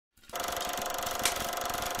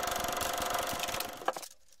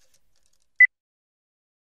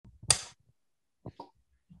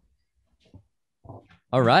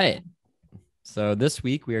All right. So this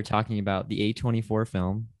week we are talking about the A24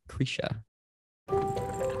 film Krisha.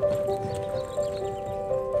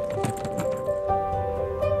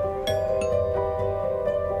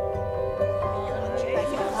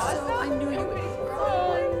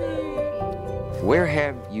 Where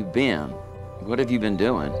have you been? What have you been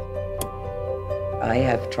doing? I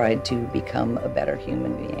have tried to become a better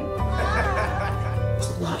human being. There's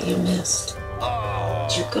a lot you missed.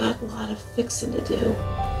 You got a lot of fixing to do.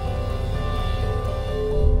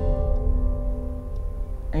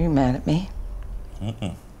 Are you mad at me?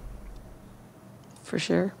 For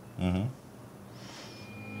sure? But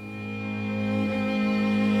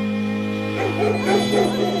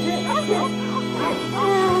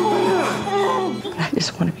I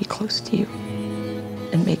just want to be close to you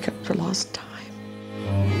and make up for lost time.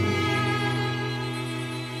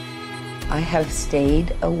 I have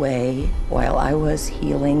stayed away while I was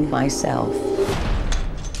healing myself.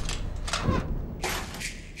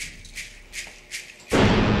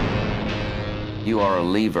 You are a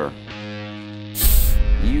lever.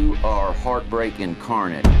 You are heartbreak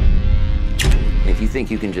incarnate. If you think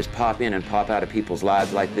you can just pop in and pop out of people's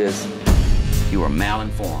lives like this, you are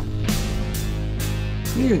malinformed.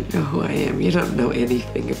 You don't know who I am. You don't know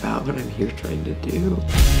anything about what I'm here trying to do.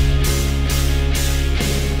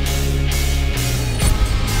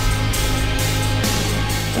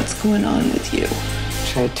 What's going on with you?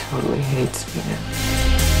 Trey totally hates me now.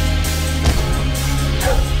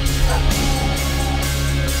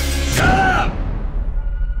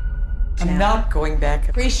 I'm not going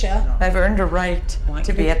back. Krisha. I've earned a right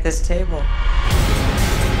to be at this table.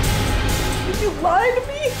 Did you lie to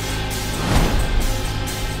me?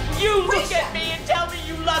 You look at me and tell me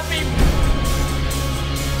you love me.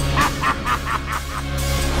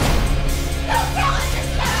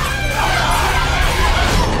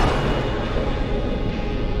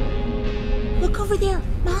 Look over there.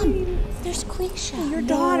 Mom, there's Krisha. Your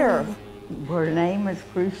daughter. Her name is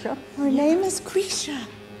Krisha. Her name is Krisha.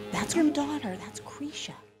 That's her daughter. That's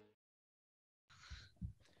Krisha.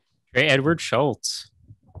 Trey Edward Shults.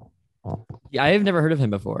 Yeah, I have never heard of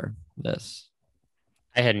him before. This.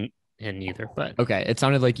 I hadn't either, but Okay, it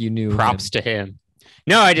sounded like you knew. props him. to him.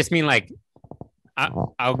 No, I just mean like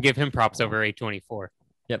I'll give him props over A24.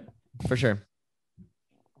 Yep, for sure.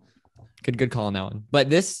 Good call on that one.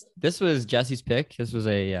 But this was Jesse's pick. This was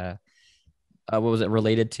a what was it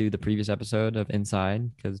related to the previous episode of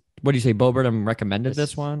Inside? Because what do you say? Bo Burnham recommended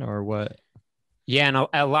this one or what? Yeah, and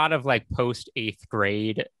a lot of like post 8th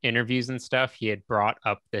grade interviews and stuff, he had brought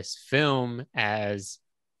up this film as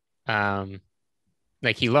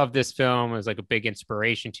like he loved this film. It was like a big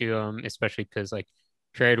inspiration to him, especially because like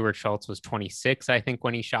Trey Edward Shults was 26, I think,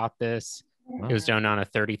 when he shot this. Wow. It was done on a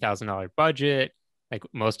 $30,000 budget. Like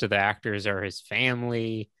most of the actors are his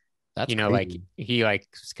family. That's like crazy. he like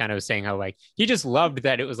was kind of saying how like he just loved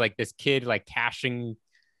that it was like this kid like cashing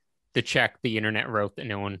the check the internet wrote that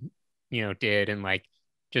no one did, and like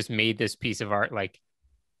just made this piece of art, like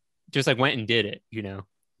just like went and did it.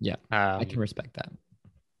 Yeah, I can respect that.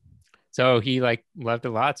 So he like loved it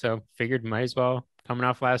a lot, so figured might as well, coming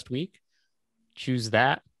off last week, choose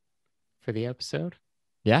that for the episode.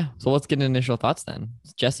 Yeah, so let's get initial thoughts then.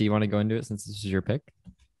 Jesse, you want to go into it since this is your pick?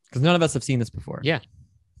 Because none of us have seen this before. Yeah.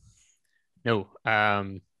 No.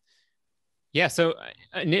 Yeah. So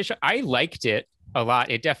initially, I liked it a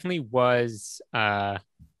lot. It definitely was.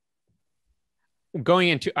 Going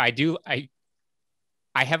into, I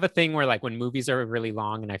have a thing where like when movies are really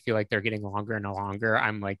long and I feel like they're getting longer and longer,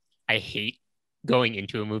 I'm like, I hate going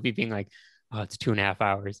into a movie being like, oh, it's 2.5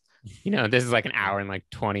 hours. This is like an hour and like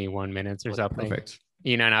 21 minutes or something. Perfect.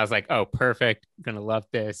 And I was like, oh, perfect. I'm gonna love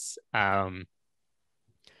this. I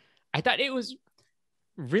thought it was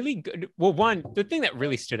really good. Well, the thing that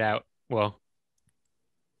really stood out,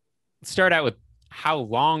 start out with how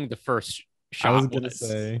long the first shot I was gonna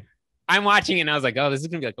say. I'm watching it and I was like, oh, this is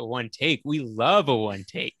gonna be like a one take. We love a one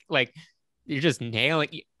take. Like you're just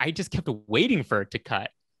nailing. I just kept waiting for it to cut,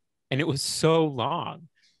 and it was so long.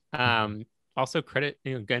 Also credit,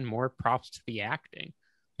 again, more props to the acting.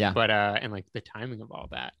 Yeah. But and like the timing of all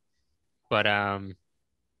that. But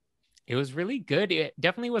it was really good. It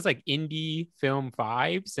definitely was like indie film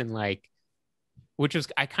vibes, and like, which was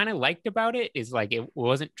I kind of liked about it is like it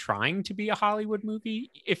wasn't trying to be a Hollywood movie,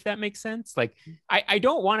 if that makes sense. Like I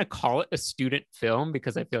don't want to call it a student film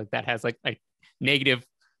because I feel like that has like a negative,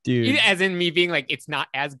 dude, as in me being like it's not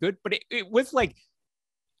as good, but it was like,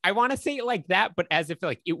 I want to say it like that, but as if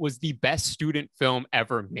like it was the best student film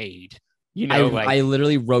ever made. I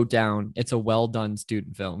literally wrote down it's a well done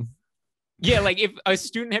student film. Yeah, like if a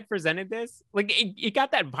student had presented this, like it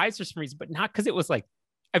got that vibe for some reason, but not because it was like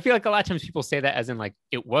I feel like a lot of times people say that as in like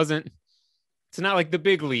it's not like the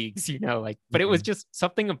big leagues, you know, like, but it was just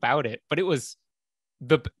something about it. But it was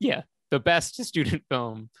the best student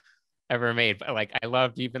film ever made. But like I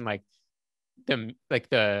loved even like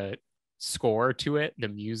the score to it, the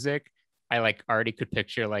music. I like already could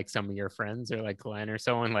picture like some of your friends or like Glenn or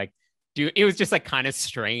someone like it was just like kind of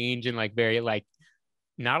strange and like very like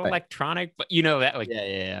not electronic, but you know, that like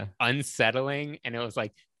unsettling. And it was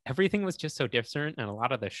like everything was just so different, and a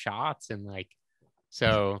lot of the shots and like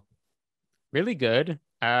so really good.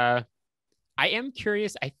 I am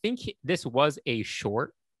curious. I think this was a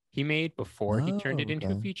short he made before he turned it into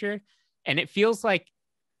a feature, and it feels like,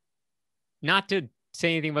 not to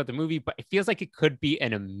say anything about the movie, but it feels like it could be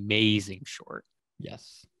an amazing short.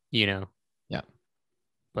 Yes. You know? Yeah.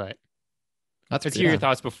 But let's hear your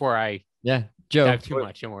thoughts before I Joe, dive too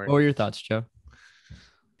much. Don't worry. What were your thoughts, Joe?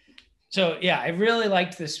 So yeah, I really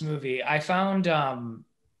liked this movie. I found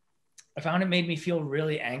it made me feel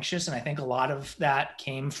really anxious, and I think a lot of that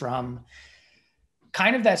came from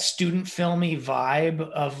kind of that student filmy vibe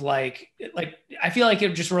of like I feel like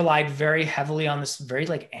it just relied very heavily on this very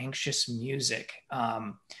like anxious music,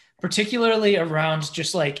 particularly around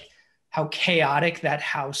just like how chaotic that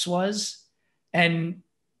house was. And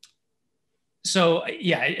so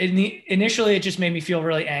yeah, initially it just made me feel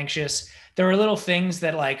really anxious. There were little things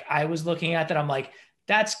that like I was looking at that I'm like,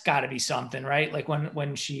 that's got to be something, right? Like when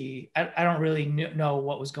I don't really know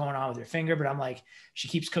what was going on with her finger, but I'm like, she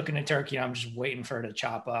keeps cooking a turkey, and I'm just waiting for her to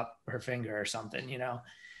chop up her finger or something, you know?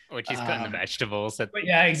 When she's cutting the vegetables. But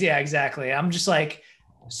yeah, exactly. I'm just like,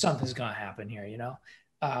 something's going to happen here, you know?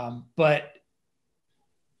 But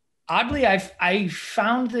oddly, I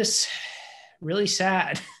found this really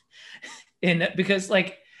sad because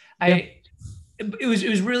like it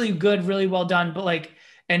was really good, really well done, but like,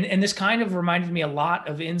 and this kind of reminded me a lot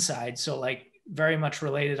of Inside. So like very much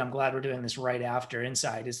related. I'm glad we're doing this right after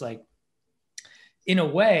Inside. Is like, in a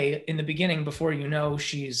way, in the beginning, before you know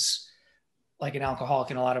she's like an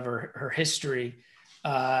alcoholic in a lot of her history,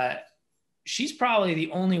 she's probably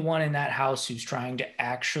the only one in that house who's trying to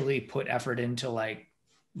actually put effort into like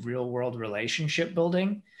real world relationship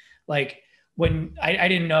building. Like when I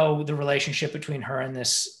didn't know the relationship between her and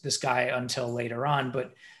this guy until later on,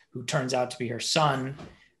 but who turns out to be her son.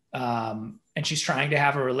 And she's trying to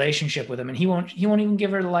have a relationship with him, and he won't even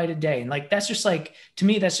give her the light of day. And like, that's just like, to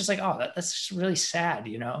me, that's just like, oh, that's just really sad,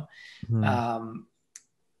 you know?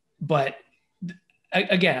 But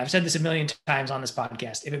again, I've said this a million times on this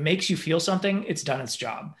podcast. If it makes you feel something, it's done its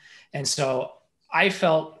job. And so I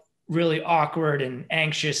felt really awkward and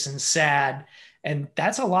anxious and sad. And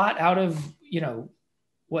that's a lot out of, you know,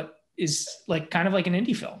 what is like kind of like an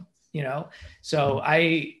indie film, you know? So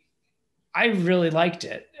I really liked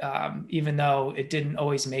it, even though it didn't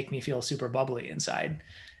always make me feel super bubbly inside.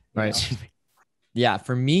 Right. Yeah.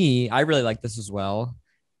 For me, I really like this as well.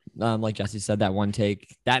 Like Jesse said, that one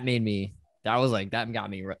take that got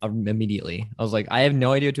me immediately. I was like, I have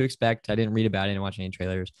no idea what to expect. I didn't read about it. I didn't watch any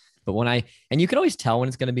trailers, but and you can always tell when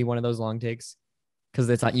it's going to be one of those long takes,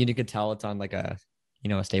 because you could tell it's on like a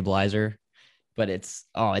stabilizer, but it's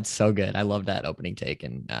so good. I love that opening take.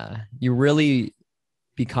 And you really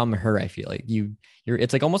become her. I feel like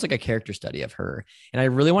it's like almost like a character study of her. And I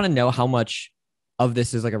really want to know how much of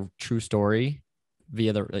this is like a true story I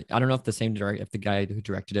don't know if if the guy who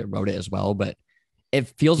directed it wrote it as well, but it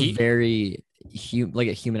feels very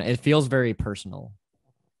human. It feels very personal.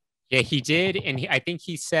 Yeah, he did. And I think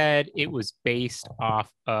he said it was based off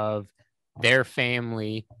of their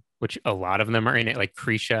family, which a lot of them are in it. Like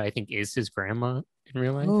Krisha, I think, is his grandma in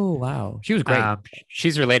real life. Oh, wow. She was great.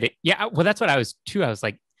 She's related. Yeah. Well, that's what I was too. I was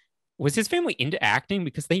like, was his family into acting?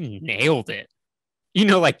 Because they nailed it. You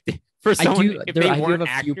know, like for someone, if they weren't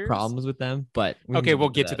actors, a few problems with them, but okay, we'll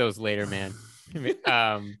get to those later, man.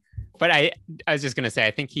 But I was just going to say,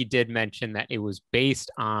 I think he did mention that it was based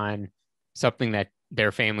on something that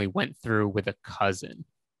their family went through with a cousin.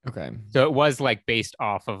 Okay. So it was like based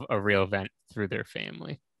off of a real event through their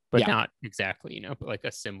family, but not exactly, but like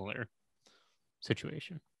a similar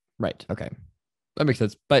situation. Right. Okay. That makes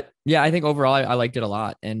sense. But yeah, I think overall I liked it a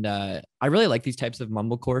lot. And I really like these types of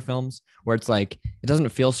mumblecore films where it's like, it doesn't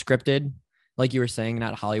feel scripted, like you were saying,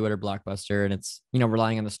 not Hollywood or blockbuster. And it's,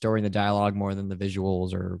 relying on the story and the dialogue more than the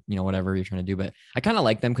visuals or, whatever you're trying to do. But I kind of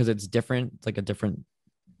like them because it's different. It's like a different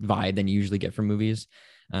vibe than you usually get from movies.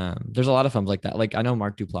 There's a lot of films like that. Like I know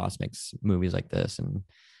Mark Duplass makes movies like this, and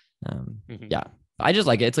yeah, I just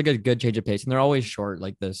like it. It's like a good change of pace, and they're always short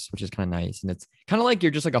like this, which is kind of nice. And it's kind of like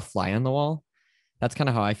you're just like a fly on the wall. That's kind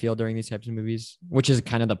of how I feel during these types of movies, which is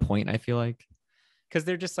kind of the point, I feel like. Because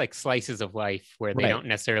they're just like slices of life where they don't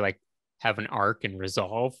necessarily like have an arc and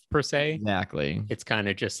resolve per se. Exactly. It's kind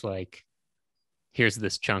of just like, here's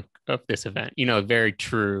this chunk of this event, you know, very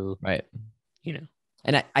true. Right. You know,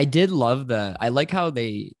 and I did love I like how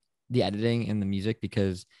the editing and the music,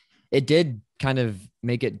 because it did kind of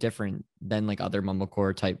make it different than like other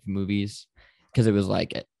mumblecore type movies, because it was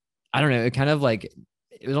like, I don't know, it kind of like,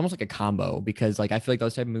 it was almost like a combo, because like I feel like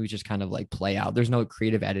those type of movies just kind of like play out. There's no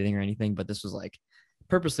creative editing or anything, but this was like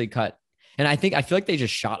purposely cut. And I feel like they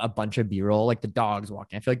just shot a bunch of B-roll, like the dogs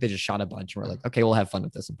walking. I feel like they just shot a bunch and we're like, okay, we'll have fun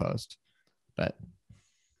with this in post. But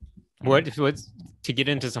what's to get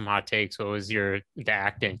into some hot takes? What was the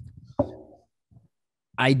acting?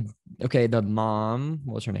 The mom,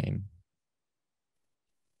 what was her name?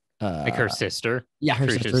 Like her sister. Yeah, her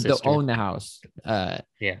sister. To own the house.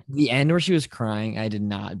 Yeah. The end where she was crying, I did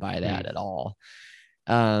not buy that at all.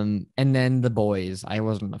 And then the boys, I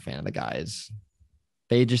wasn't a fan of the guys.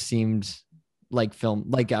 They just seemed like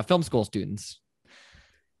film school students.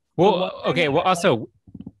 Well, okay. Well, also,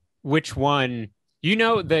 which one? You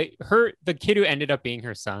know, the kid who ended up being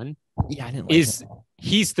her son. Yeah, I didn't like him.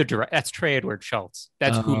 He's the director. That's Trey Shults.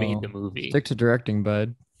 That's who made the movie. Stick to directing,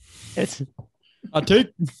 bud. It's hot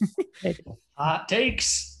take. Hot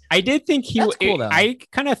takes. I did think cool, I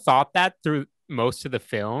kind of thought that through most of the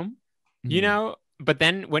film, you know, but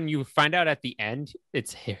then when you find out at the end,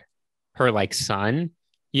 it's her like son,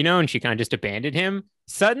 you know, and she kind of just abandoned him.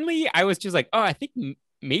 Suddenly I was just like, oh, I think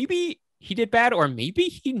maybe he did bad, or maybe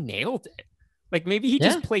he nailed it. Like maybe he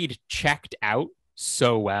just played checked out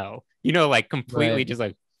so well, you know, like completely just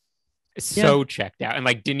like so checked out and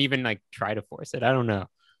like didn't even like try to force it. I don't know.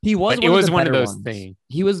 He was. It was one of those things.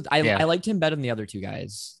 He was. I liked him better than the other two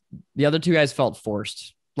guys. The other two guys felt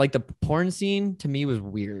forced. Like the porn scene to me was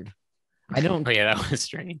weird. I don't. Oh yeah, that was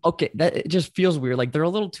strange. Okay, it just feels weird. Like they're a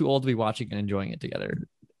little too old to be watching and enjoying it together.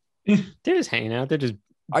 They're just hanging out. They're just.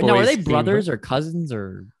 Are they brothers or cousins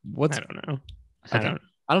or what's? I don't know.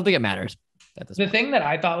 I don't think it matters. The thing that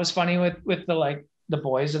I thought was funny with the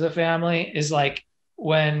boys of the family is like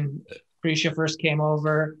when Krisha first came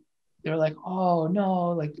over, they're like, oh no,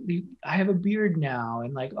 like I have a beard now,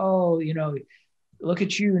 and like, oh, you know, look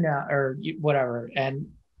at you now, or whatever. And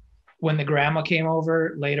when the grandma came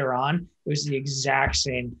over later on, it was the exact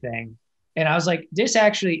same thing. And I was like, this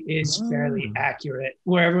actually is fairly accurate,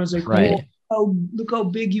 where everyone's like, oh, look how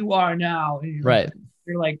big you are now. And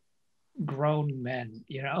you're like grown men,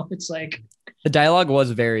 you know. It's like the dialogue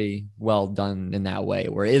was very well done in that way,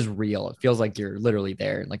 where it is real. It feels like you're literally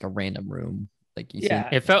there in like a random room. Like you see.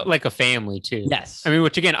 It felt like a family too. Yes. I mean,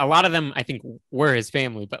 which again, a lot of them I think were his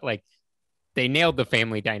family, but like they nailed the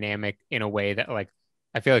family dynamic in a way that like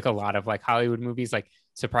I feel like a lot of like Hollywood movies like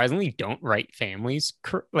surprisingly don't write families.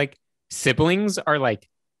 Like siblings are like,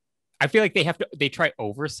 I feel like they try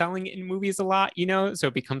overselling it in movies a lot, you know? So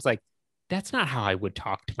it becomes like, that's not how I would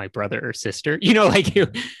talk to my brother or sister, you know, like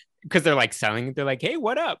because they're like selling, they're like, hey,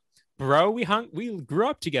 what up, bro? We grew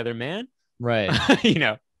up together, man. Right. You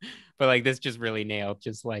know, but like this just really nailed,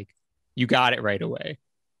 just like you got it right away.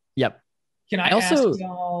 Yep. Can I ask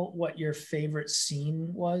y'all what your favorite scene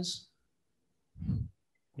was?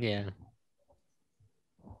 Yeah.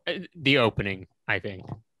 The opening, I think.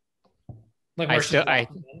 Like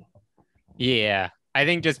yeah, I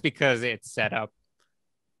think just because it's set up,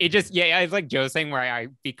 it just I was like Joe saying where I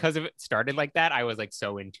because of it started like that, I was like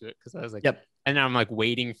so into it because I was like, yep. And then I'm like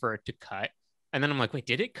waiting for it to cut, and then I'm like, wait,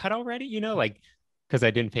 did it cut already? You know, like because I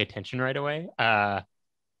didn't pay attention right away.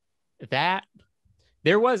 That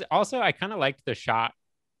there was also I kind of liked the shot.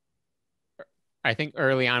 I think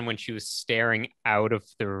early on when she was staring out of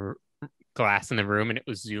the glass in the room and it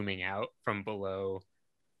was zooming out from below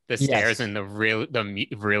the stairs and the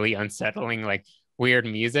really unsettling like weird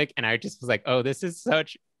music, and I just was like, oh, this is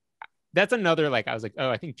that's another like I was like, oh,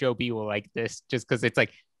 I think Joe B will like this just because it's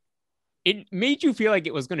like it made you feel like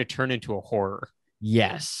it was going to turn into a horror.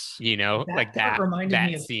 Yes, you know, that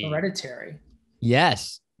reminded me of Hereditary.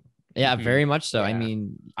 Yes, yeah, very much so. Yeah. I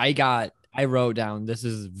mean, I wrote down this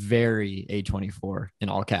is very A24 in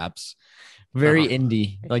all caps, very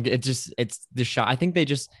indie. Like it's the shot. I think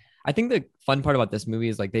the fun part about this movie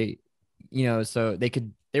is like they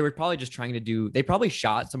were probably just trying to they probably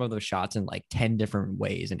shot some of those shots in like 10 different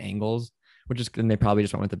ways and angles, and they probably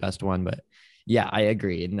just went with the best one. But yeah, I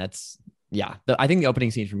agree. And that's, I think the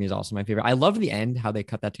opening scene for me is also my favorite. I love the end, how they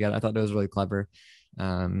cut that together. I thought that was really clever.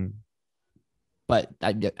 But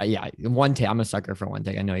one take, I'm a sucker for one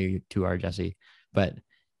take. I know you two are, Jesse, but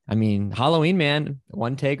I mean, Halloween, man,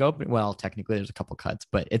 one take open. Well, technically there's a couple cuts,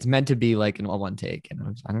 but it's meant to be like a one take.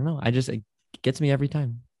 And I don't know. It gets me every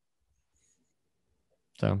time.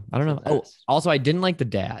 So I don't know. Oh, also I didn't like the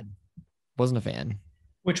dad. Wasn't a fan.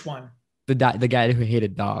 Which one? the guy who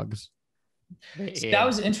hated dogs. So that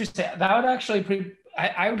was interesting. That would actually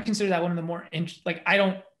I would consider that one of the more like I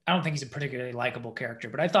don't think he's a particularly likable character,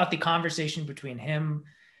 but I thought the conversation between him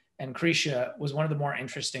and Krisha was one of the more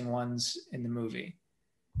interesting ones in the movie.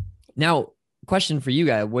 Now, question for you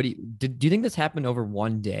guys: do you think this happened over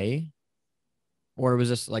one day, or was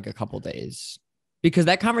this like a couple days? Because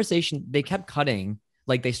that conversation, they kept cutting.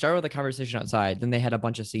 Like they started with a conversation outside, then they had a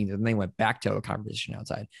bunch of scenes, and then they went back to a conversation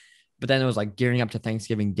outside. But then it was like gearing up to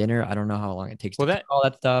Thanksgiving dinner. I don't know how long it takes to cook all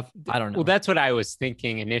that stuff. I don't know. Well, that's what I was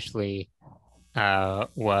thinking initially.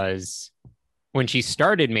 Was when she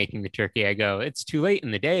started making the turkey, I go, it's too late in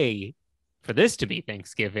the day for this to be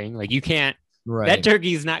Thanksgiving. Like you can't. Right. That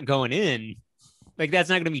turkey's not going in. Like that's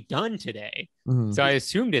not going to be done today. Mm-hmm. So I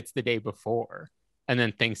assumed it's the day before, and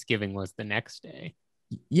then Thanksgiving was the next day.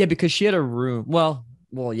 Yeah, because she had a room. Well,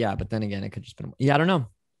 yeah, but then again, it could just been. Yeah, I don't know.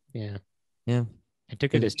 Yeah. I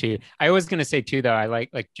took it as two. I was going to say too, though. I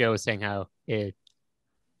like Joe was saying how I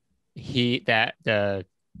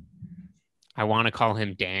want to call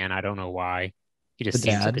him Dan. I don't know why. He just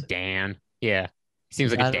seems like a Dan. Yeah. He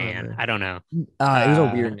seems like a Dan. I don't know. It was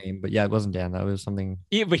a weird name, but yeah, it wasn't Dan. That was something.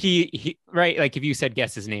 Yeah, but he right. Like if you said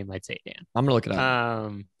guess his name, I'd say Dan. I'm gonna look it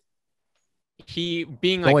up. He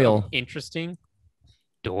being like Doyle. Interesting.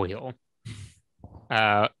 Doyle.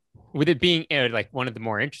 With it being like one of the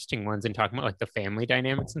more interesting ones and talking about like the family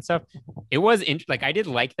dynamics and stuff, it was like I did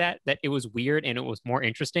like that it was weird and it was more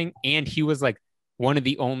interesting, and he was like one of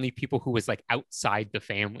the only people who was like outside the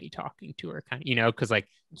family talking to her, kind of, because like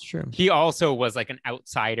it's true. He also was like an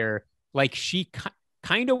outsider, like she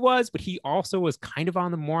kind of was, but he also was kind of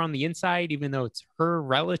more on the inside, even though it's her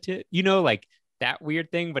relative, like that weird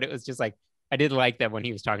thing. But it was just like I did like that when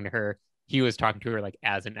he was talking to her. He was talking to her like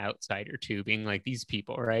as an outsider too, being like these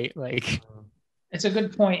people, right? Like it's a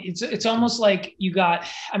good point. It's almost like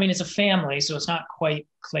it's a family, so it's not quite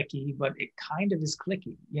clicky, but it kind of is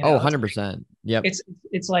clicky. 100%. Yep.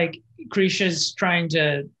 It's like Krisha's trying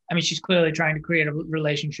to, she's clearly trying to create a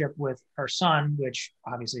relationship with her son, which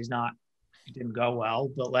obviously didn't go well,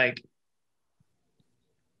 but like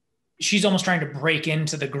she's almost trying to break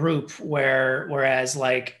into the group whereas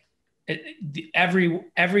like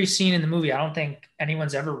every scene in the movie, I don't think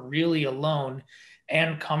anyone's ever really alone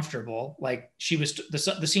and comfortable. Like she was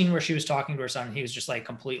the scene where she was talking to her son, he was just like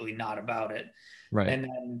completely not about it. Right. And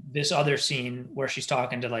then this other scene where she's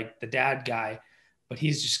talking to like the dad guy, but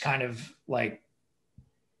he's just kind of like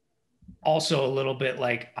also a little bit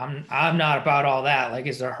like I'm not about all that. Like,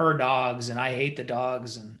 is there her dogs and I hate the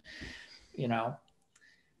dogs and Yeah.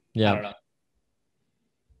 I don't know.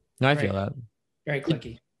 No, I feel that. Very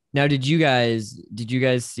clicky. Now, did you guys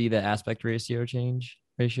see the aspect ratio change?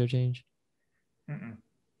 Mm-mm.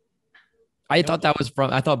 I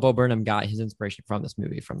thought Bo Burnham got his inspiration from this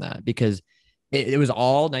movie, from that, because it was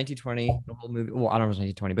all 1920, the whole movie. Well, I don't know if it was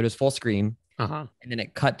 1920, but it was full screen. Uh-huh. And then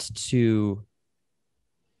it cuts to,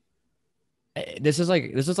 this is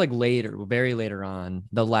like later, very later on.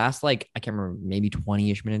 The last, like, I can't remember, maybe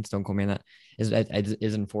 20-ish minutes, don't quote me on that, is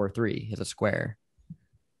in 4:3, is a square.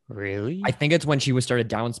 Really? I think it's when she started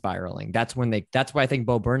down spiraling. That's why I think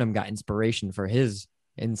Bo Burnham got inspiration for his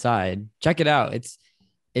inside. Check it out. I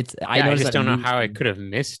just don't know how I could have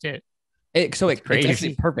missed it. It's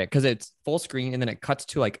actually perfect because it's full screen and then it cuts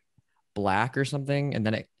to like black or something, and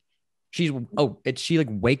then she like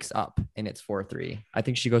wakes up and it's 4:3. I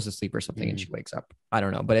think she goes to sleep or something and she wakes up. I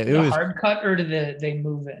don't know, but it was a hard cut, or did they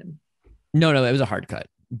move in? No, it was a hard cut.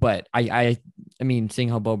 But I mean, seeing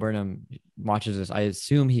how Bo Burnham watches this, I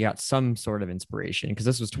assume he got some sort of inspiration because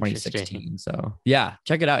this was 2016. So yeah,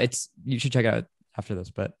 check it out. You should check it out after this.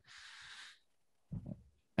 But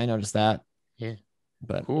I noticed that. Yeah.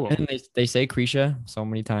 But cool. And they say Krisha so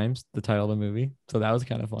many times, the title of the movie. So that was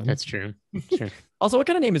kind of fun. That's true. Also, what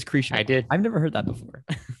kind of name is Krisha? I've never heard that before.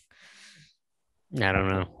 I don't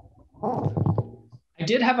know. I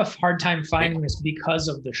did have a hard time finding this because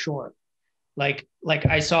of the short. Like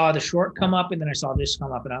I saw the short come up and then I saw this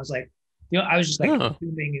come up and I was like, I was just like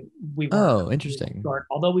assuming we were. Oh, interesting. Short.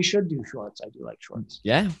 Although we should do shorts. I do like shorts.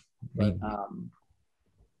 Yeah. But,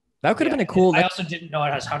 that could have been a cool. I also didn't know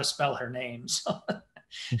how to spell her name. So.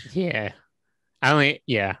 Yeah. I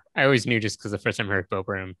always knew just because the first time I heard Bo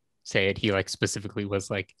Burnham say it, he like specifically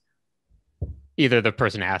was like, either the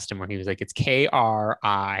person asked him or he was like, it's Kri. And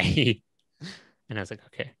I was like,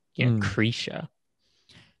 okay. Yeah, Krisha.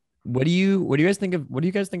 What do you guys think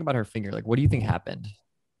about her finger? Like, what do you think happened?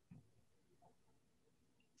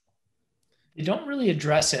 They don't really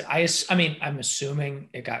address it. I'm assuming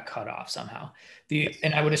it got cut off somehow.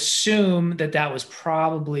 And I would assume that was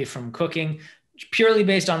probably from cooking, purely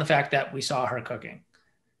based on the fact that we saw her cooking.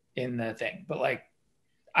 in the thing. But like,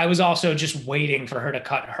 I was also just waiting for her to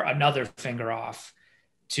cut her another finger off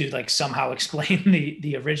to like somehow explain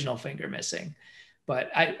the original finger missing. But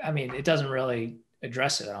I mean, it doesn't really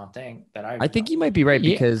address it. I don't think that I think you might be right,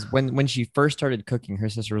 because when she first started cooking, her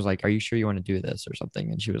sister was like, "Are you sure you want to do this or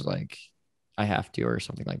something?" And she was like, "I have to," or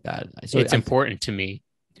something like that. So it's important to me.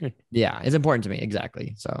 Yeah, it's important to me.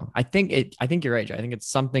 Exactly. So I think you're right, Joe. I think it's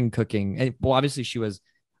something cooking. And, well, obviously she was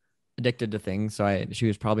addicted to things, so she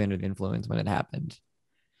was probably under the influence when it happened.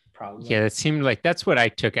 Probably. Yeah, it seemed like that's what I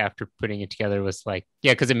took after putting it together, was like,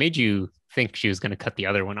 yeah, because it made you think she was going to cut the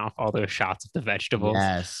other one off, all those shots of the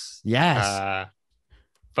vegetables. Yes.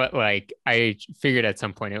 But like, I figured at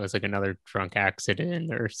some point it was like another drunk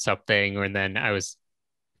accident or something. And then I was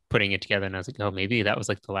putting it together and I was like, oh, maybe that was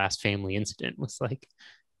like the last family incident, was like,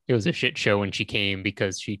 it was a shit show when she came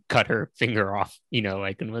because she cut her finger off, you know,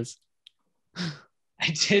 like, and was.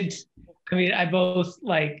 I did. I mean, I both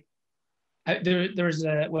like, there was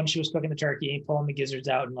when she was cooking the turkey and pulling the gizzards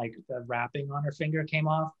out, and like the wrapping on her finger came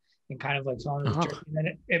off and kind of like fell into the turkey.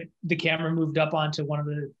 And then the camera moved up onto one of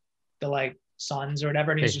the like sons or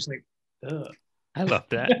whatever, and he's just like, ugh. I love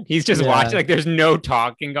that. He's just watching, like there's no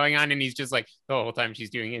talking going on, and he's just like, the whole time she's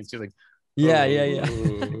doing it, it's just like, yeah.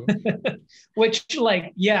 Which,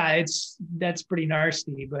 like, yeah, that's pretty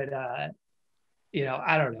nasty, but you know,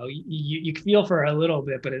 I don't know. You feel for her a little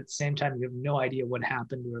bit, but at the same time, you have no idea what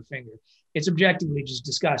happened to her finger. It's objectively just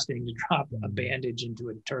disgusting to drop a bandage into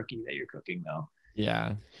a turkey that you're cooking, though.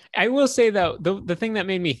 Yeah. I will say though, the thing that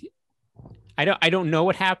made me, I don't know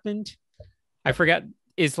what happened. I forgot,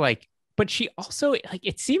 is like, but she also, like,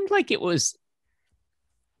 it seemed like it was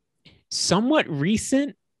somewhat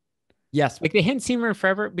recent. Yes. Like they hadn't seen her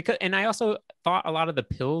forever, because, and I also thought a lot of the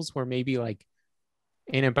pills were maybe like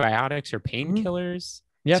antibiotics or painkillers.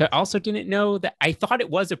 Yeah. So I also didn't know that. I thought it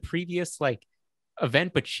was a previous like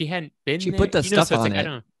event, but she hadn't been. She there. put the stuff on like, it, I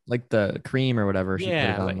don't, like the cream or whatever. She put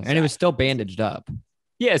it on, like, and it was still bandaged up.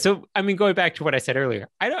 Yeah. So I mean, going back to what I said earlier,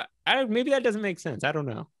 I don't. Maybe that doesn't make sense. I don't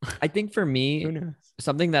know. I think for me,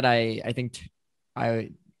 something that I think I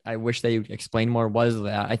wish they explained more was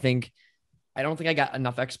that I don't think I got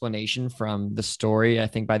enough explanation from the story. I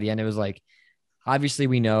think by the end it was like, obviously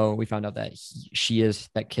we found out that she is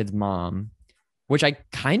that kid's mom, which I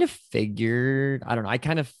kind of figured. I don't know. I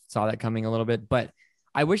kind of saw that coming a little bit, but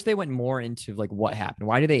I wish they went more into like what happened.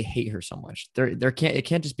 Why do they hate her so much? It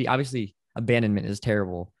can't just be, obviously abandonment is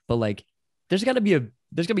terrible, but like there's got to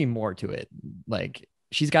be more to it. Like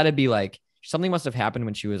she's got to be like, something must have happened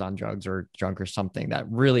when she was on drugs or drunk or something that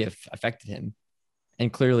really affected him.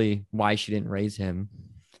 And clearly why she didn't raise him.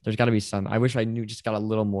 There's got to be some. I wish I knew, just got a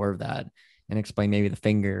little more of that and explain maybe the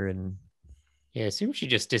finger. And yeah, I assume she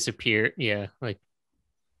just disappeared. Yeah, like,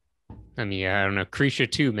 I mean, I don't know.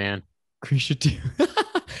 Krisha 2, man. Krisha 2.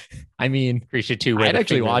 I mean, Krisha 2. I'd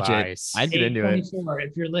actually watch it. I'd get into it.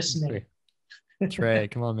 If you're listening. Trey,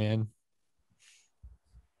 come on, man.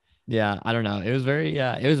 Yeah, I don't know. It was very.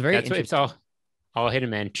 That's what it's all hidden,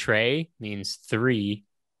 man. Trey means 3.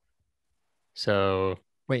 So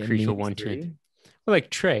wait, Krisha 1, 2. Well, like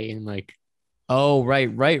Trey and like. Oh, right.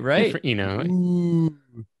 You know, ooh.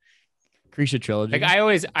 Krisha trilogy. Like I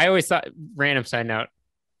always thought, random side note,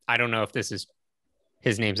 I don't know if this is,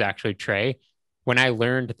 his name's actually Trey. When I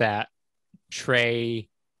learned that Trey,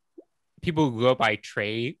 people who go by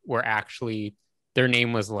Trey were actually, their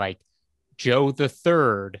name was like Joe the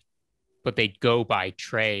Third, but they go by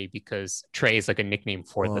Trey because Trey is like a nickname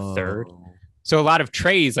for the third. So a lot of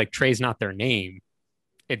Treys, like Trey's not their name.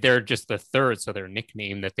 They're just the third. So their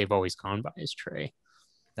nickname that they've always gone by is Trey.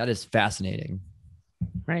 That is fascinating.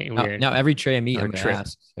 Right. Now every Trey I meet, I'm going to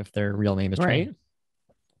ask if their real name is Trey. Right.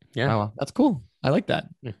 Yeah. Oh, well, that's cool. I like that.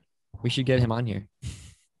 Yeah. We should get him on here.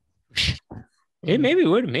 It maybe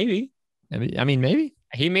would. Maybe. I mean, maybe.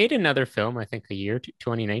 He made another film, I think,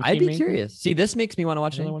 2019. I'd be curious. See, this makes me want to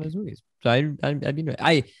watch another one of his movies. So I'd be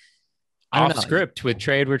I don't know. Script with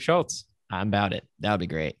Trey Edward Shults. I'm about it. That would be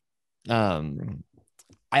great.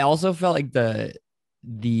 I also felt like the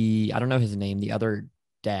I don't know his name, the other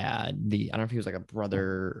dad, I don't know if he was like a brother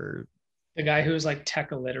or the guy who was like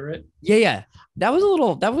tech illiterate. Yeah. That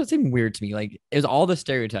was seemed weird to me. Like it was all the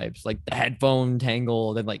stereotypes, like the headphone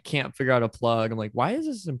tangled and like can't figure out a plug. I'm like, why is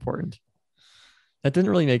this important? That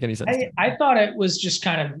didn't really make any sense. I thought it was just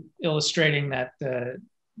kind of illustrating that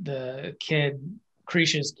the kid,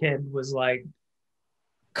 Krisha's kid, was like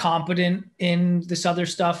competent in this other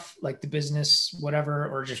stuff, like the business, whatever,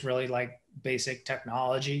 or just really like basic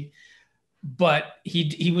technology. But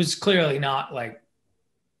he was clearly not like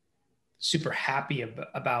super happy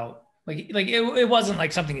about like it wasn't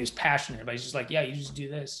like something he was passionate about. He's just like, yeah, you just do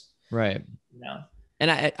this. Right. You know?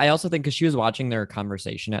 And I also think because she was watching their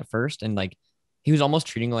conversation at first, and like he was almost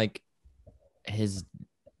treating like his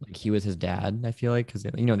like he was his dad. I feel like because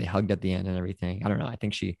they hugged at the end and everything. I don't know. I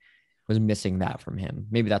think she was missing that from him.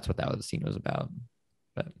 Maybe that's what that scene was about.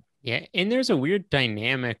 But Yeah, and there's a weird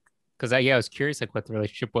dynamic because I was curious like what the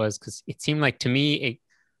relationship was because it seemed like to me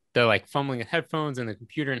the like fumbling with headphones and the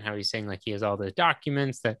computer and how he's saying like he has all the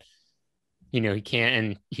documents that he can't,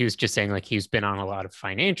 and he was just saying like he's been on a lot of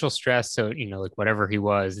financial stress, so like whatever he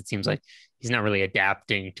was, it seems like he's not really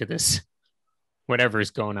adapting to this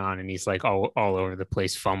whatever's going on, and he's like all over the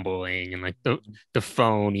place fumbling and like the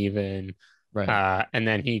phone even. right. And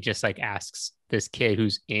then he just like asks this kid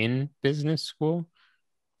who's in business school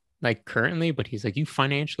like currently, but he's like, you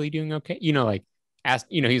financially doing okay? Like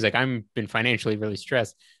he's like, I'm been financially really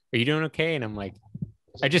stressed. Are you doing okay? And I'm like,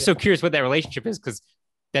 I'm just so curious what that relationship is because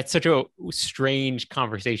that's such a strange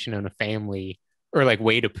conversation in a family or like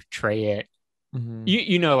way to portray it.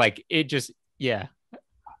 Mm-hmm. Like it just, yeah.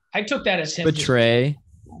 I took that as him. Betray.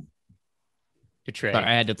 Sorry,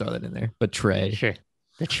 I had to throw that in there. Betray. Sure.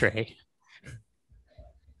 Betray.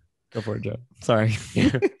 Go for it, Joe. Sorry.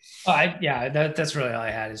 That's really all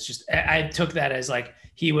I had. It's just I took that as like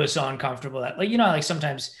he was so uncomfortable that like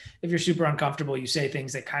sometimes if you're super uncomfortable, you say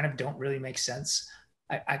things that kind of don't really make sense.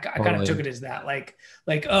 I kind of took it as that like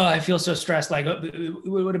oh, I feel so stressed. Like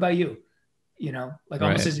what about you? Like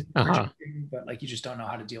almost as but like you just don't know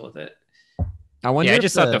how to deal with it. I wonder. I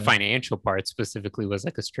just thought the financial part specifically was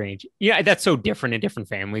like a strange. Yeah, that's so different in different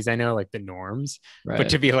families. I know like the norms, right. But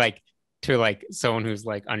to be like to like someone who's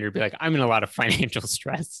like be like, I'm in a lot of financial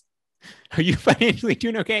stress. Are you financially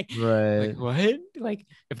doing okay? Right. Like, what? Like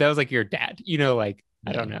if that was like your dad, like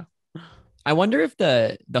I don't know. I wonder if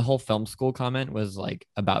the whole film school comment was like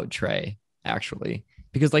about Trey actually,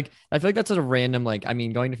 because like I feel like that's a random like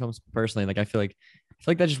going to film school personally, like I feel like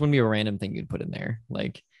that just wouldn't be a random thing you'd put in there.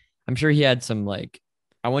 Like I'm sure he had some like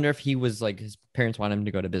I wonder if he was like his parents wanted him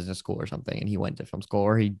to go to business school or something and he went to film school,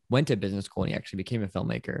 or he went to business school and he actually became a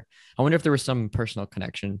filmmaker. I wonder if there was some personal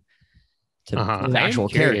connection to the actual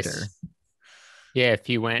character. Yeah, if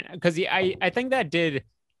he went because I think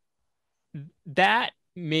that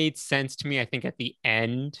made sense to me, I think at the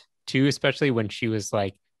end too, especially when she was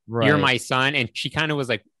like, right. You're my son, and she kind of was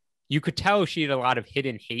like, you could tell she had a lot of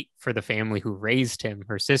hidden hate for the family who raised him,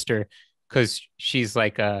 her sister, because she's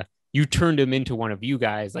like you turned him into one of you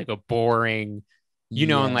guys, like a boring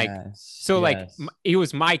and like so like he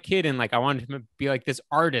was my kid and like I wanted him to be like this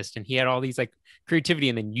artist and he had all these like creativity,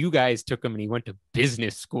 and then you guys took him and he went to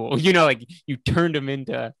business school, like you turned him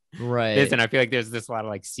into this, and I feel like there's this a lot of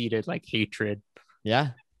like seated like hatred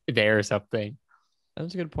there or something. That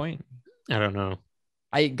was a good point. I don't know.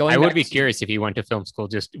 I would be curious if he went to film school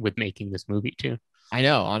just with making this movie too. I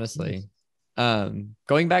know, honestly.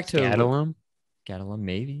 Going back to Scatolum,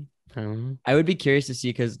 maybe. I would be curious to see,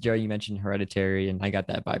 because Joe, you mentioned Hereditary, and I got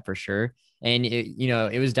that vibe for sure. And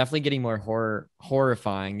it was definitely getting more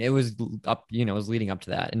horrifying. It was it was leading up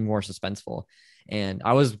to that and more suspenseful. And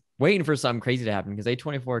I was waiting for something crazy to happen because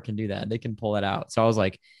A24 can do that. They can pull it out. So I was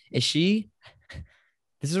like, is she?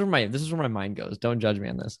 This is where my mind goes. Don't judge me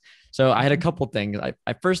on this. So I had a couple things.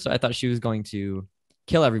 At first I thought she was going to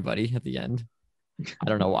kill everybody at the end. I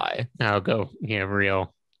don't know why. I'll go,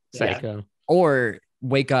 real psycho. Or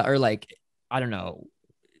wake up, or like, I don't know.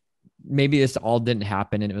 Maybe this all didn't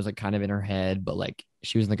happen and it was like kind of in her head, but like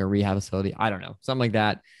she was in like a rehab facility. I don't know. Something like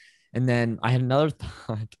that. And then I had another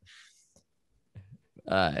thought.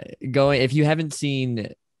 If you haven't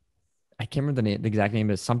seen, I can't remember the exact name,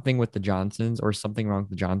 but something with the Johnsons or something wrong with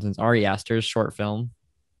the Johnsons. Ari Aster's short film.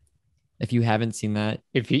 If you haven't seen that,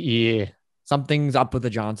 something's up with the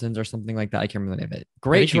Johnsons or something like that. I can't remember the name of it.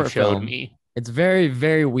 Great short film. Me. It's very,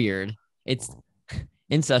 very weird. It's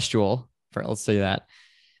incestual. Let's say that.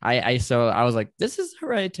 So I was like, this is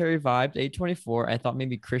Hereditary vibes. A24. I thought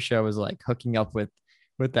maybe Krisha was like hooking up with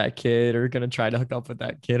that kid, or gonna try to hook up with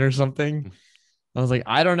that kid or something. I was like,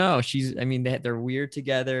 I don't know. They're weird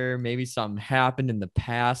together. Maybe something happened in the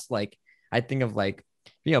past. Like, I think of like,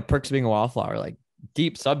 Perks being a wallflower, like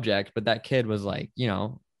deep subject, but that kid was like,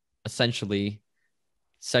 essentially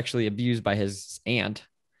sexually abused by his aunt.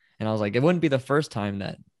 And I was like, it wouldn't be the first time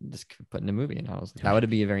that this could put in a movie. And I was like, that would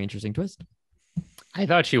be a very interesting twist. I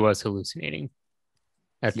thought she was hallucinating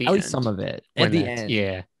at the end. Some of it. At the end.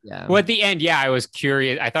 Yeah. Well, at the end, I was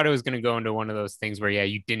curious. I thought it was going to go into one of those things where,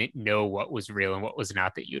 you didn't know what was real and what was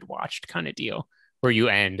not that you'd watched kind of deal, where you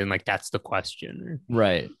end and like, that's the question.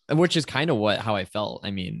 Right. Which is kind of how I felt.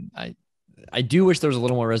 I do wish there was a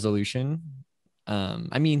little more resolution.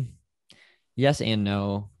 Yes and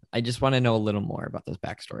no. I just want to know a little more about this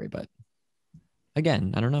backstory, but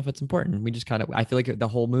again, I don't know if it's important. We just kind of, I feel like the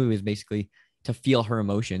whole movie is basically to feel her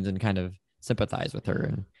emotions and kind of sympathize with her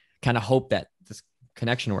and kind of hope that this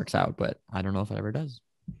connection works out. But I don't know if it ever does.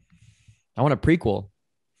 I want a prequel.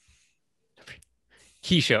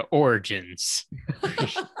 Keisha Origins.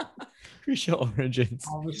 Krisha Origins.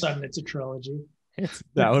 All of a sudden, it's a trilogy.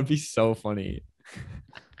 That would be so funny.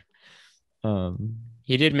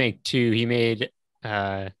 He did make 2. He made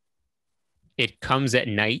It Comes at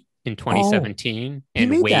Night in 2017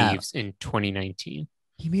 and Waves in 2019.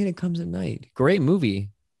 He made It Comes at Night. Great movie.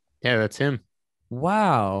 Yeah, that's him.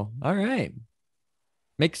 Wow. All right.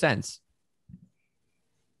 Makes sense. So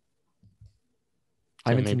I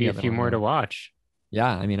haven't seen maybe the a other few one, more though. to watch. Yeah,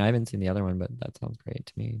 I mean, I haven't seen the other one, but that sounds great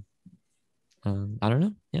to me. I don't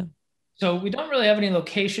know. Yeah. So we don't really have any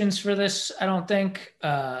locations for this, I don't think,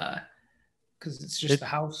 because it's just the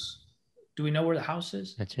house. Do we know where the house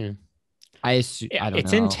is? That's him. I don't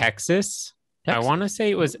It's know. in Texas. I want to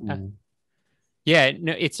say it was. Yeah,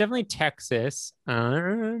 no, it's definitely Texas.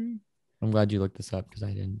 I'm glad you looked this up because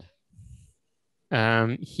I didn't.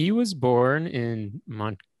 He was born in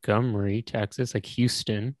Montgomery, Texas, like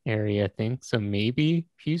Houston area, I think. So maybe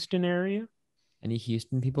Houston area. Any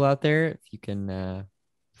Houston people out there, if you can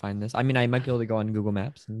find this. I mean, I might be able to go on Google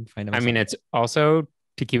Maps and find it. I mean, it's also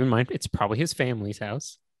to keep in mind, it's probably his family's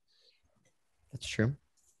house. That's true.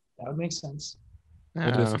 That would make sense.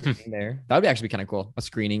 We'll do a screening there. That would actually be kind of cool. A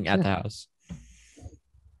screening at the house.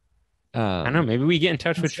 I don't know. Maybe we get in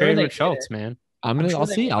touch with Trey with Shults, man. I'll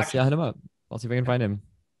see. I'll hit him up. I'll see if I can find him.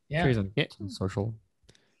 Yeah. Sure he's on social.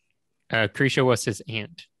 Krisha was his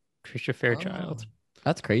aunt. Krisha Fairchild.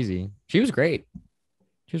 That's crazy. She was great.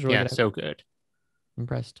 She was really good. So good.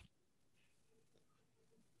 Impressed.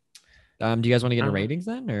 Do you guys want to get into ratings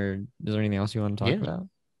then, or is there anything else you want to talk about?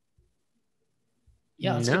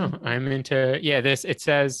 Yeah. No, I'm into this. It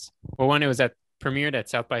says, well, one, it was premiered at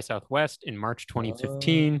South by Southwest in March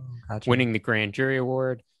 2015, winning the Grand Jury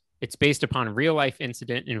Award. It's based upon a real life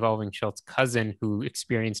incident involving Schultz' cousin who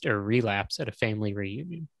experienced a relapse at a family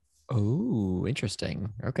reunion. Oh, interesting.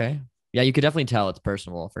 Okay. Yeah, you could definitely tell it's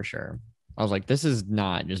personal for sure. I was like, this is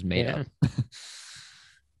not just made up.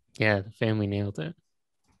 Yeah, the family nailed it.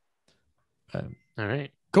 All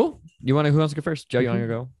right. Cool. Who wants to go first? Joe, you want to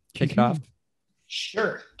go kick it off?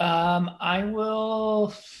 Sure. I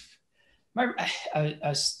will. I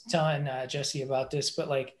was telling Jesse about this, but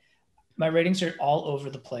like my ratings are all over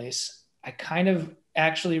the place. I kind of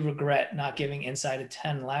actually regret not giving Inside a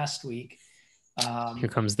 10 last week. Here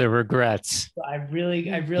comes the regrets. I really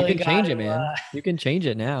you can change it, man. You can change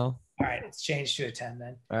it now. All right, it's changed to a 10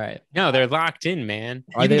 then. All right. No, they're locked in, man.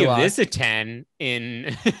 Are you can they give this a 10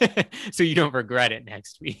 in so you don't regret it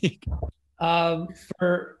next week.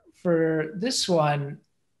 For this one,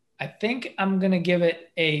 I think I'm gonna give it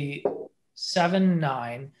a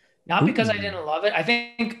 7-9. Not because I didn't love it. I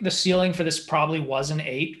think the ceiling for this probably was an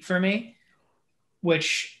 8 for me,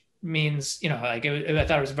 which means, I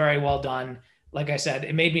thought it was very well done. Like I said,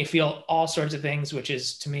 it made me feel all sorts of things, which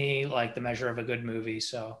is to me like the measure of a good movie.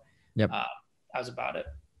 So yep. That was about it.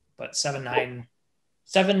 But 7-9.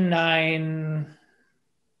 7-9.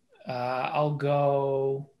 I'll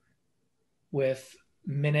go with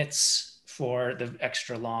minutes for the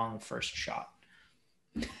extra long first shot.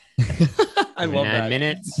 I love 9 that.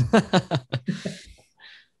 minutes.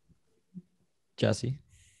 Jesse.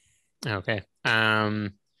 Okay.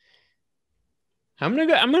 I'm gonna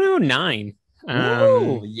go 9.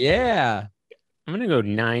 Oh yeah. I'm gonna go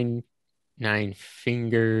 9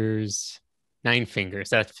 fingers. 9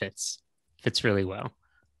 fingers. That fits really well.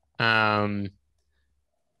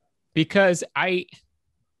 Because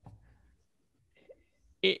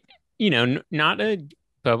not a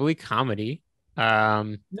bubbly comedy.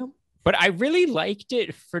 No. But I really liked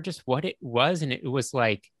it for just what it was, and it was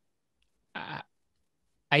like,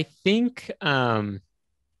 I think, how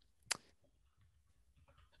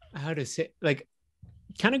to say, like,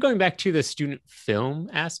 kind of going back to the student film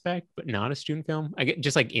aspect, but not a student film. I get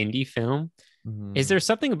just like indie film. Mm-hmm. Is there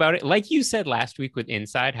something about it, like you said last week with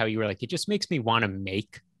Inside, how you were like, it just makes me want to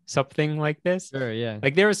make something like this? Sure, yeah.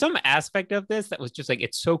 Like there was some aspect of this that was just like,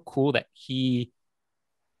 it's so cool that he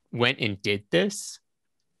went and did this,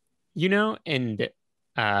 and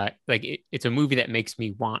like it's a movie that makes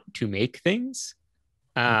me want to make things.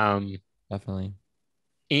 Definitely.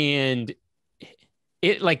 And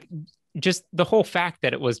it like just the whole fact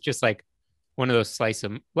that it was just like one of those slice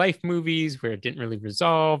of life movies where it didn't really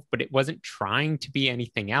resolve, but it wasn't trying to be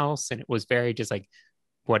anything else, and it was very just like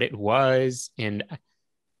what it was. And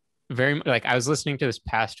very like I was listening to this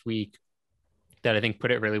past week that I think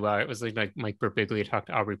put it really well. It was like Mike Birbiglia talked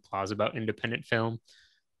to Aubrey Plaza about independent film,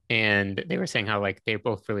 and they were saying how like they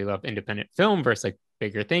both really love independent film versus like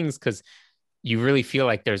bigger things, because you really feel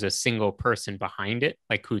like there's a single person behind it,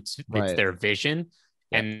 like it's Right. their vision,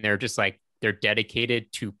 Yep. and they're just like they're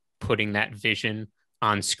dedicated to putting that vision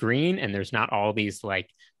on screen, and there's not all these like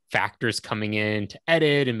factors coming in to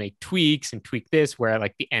edit and make tweaks and tweak this, where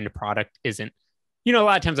like the end product isn't, a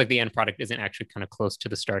lot of times like the end product isn't actually kind of close to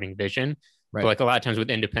the starting vision. Right. But like a lot of times with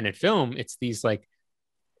independent film, it's these like,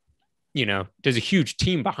 there's a huge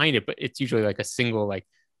team behind it, but it's usually like a single like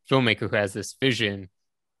filmmaker who has this vision,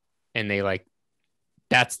 and they like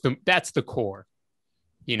that's the core,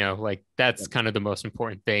 like that's kind of the most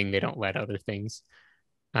important thing. They don't let other things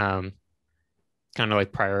kind of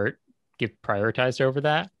like get prioritized over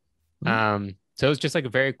that. So it's just like a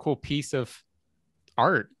very cool piece of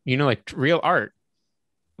art, like real art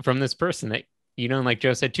from this person that, and like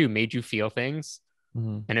Joe said too, made you feel things.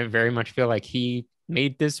 And it very much feel like he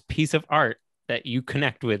made this piece of art that you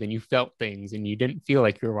connect with, and you felt things, and you didn't feel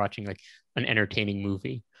like you were watching like an entertaining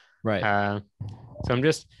movie. Right. So I'm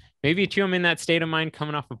just, maybe too, I'm in that state of mind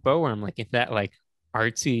coming off of Bo, where I'm like in that like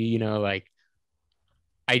artsy, like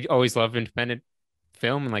I always loved independent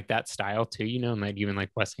film and like that style too, and like even like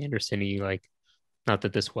Wes Anderson-y, like, not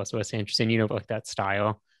that this was Wes Anderson, but like that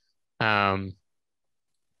style. But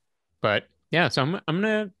yeah, so I'm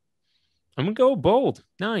gonna go bold.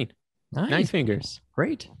 Nine fingers.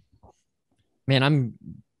 Great. Man, I'm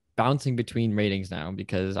bouncing between ratings now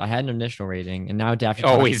because I had an initial rating and now Daphne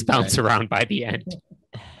always bounce around by the end.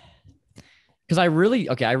 Because I really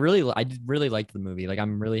liked the movie. Like,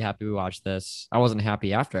 I'm really happy we watched this. I wasn't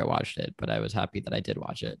happy after I watched it, but I was happy that I did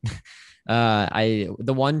watch it.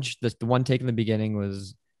 The one take in the beginning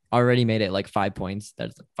was already made it like 5 points.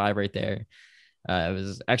 That's 5 right there. It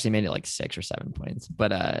was actually made it like 6 or 7 points,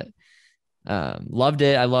 but loved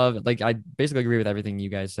it. I basically agree with everything you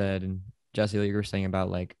guys said, and Jesse, like you were saying about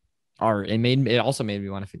like art. It also made me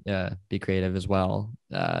want to be creative as well.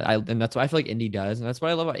 And that's what I feel like indie does, and that's what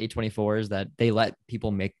I love about A24 is that they let people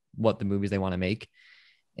make what the movies they want to make,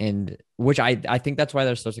 and which I think that's why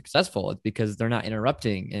they're so successful. It's because they're not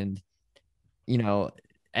interrupting, and all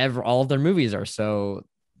of their movies are so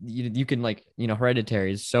you can like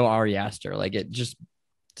Hereditary is so Ari Aster, like it just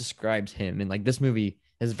describes him, and like this movie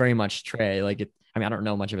is very much Trey. Like it, I don't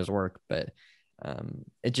know much of his work, but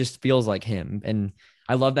it just feels like him. And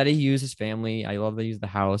I love that he used his family. I love that he used the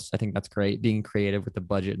house. I think that's great, being creative with the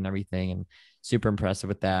budget and everything, and super impressive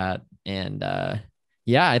with that. And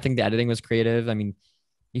yeah, I think the editing was creative.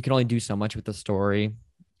 You can only do so much with the story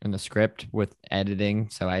and the script with editing.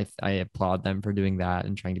 So I applaud them for doing that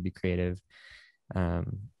and trying to be creative.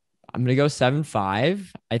 I'm gonna go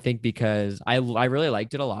 7.5. I think because I really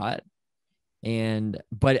liked it a lot,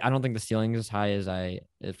 but I don't think the ceiling is as high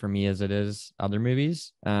for me as it is other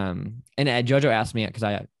movies. And JoJo asked me, because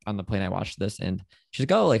on the plane I watched this, and she's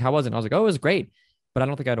like, "Oh, like how was it?" And I was like, "Oh, it was great," but I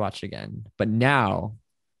don't think I'd watch it again. But now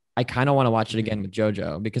I kind of want to watch it again with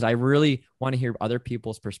JoJo because I really want to hear other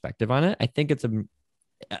people's perspective on it. I think it's a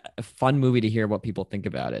fun movie to hear what people think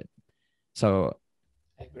about it. So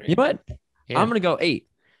you know what? Yeah. I'm gonna go 8.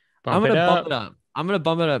 I'm gonna bump it up. I'm gonna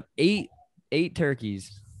bump it up 8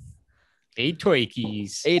 turkeys. 8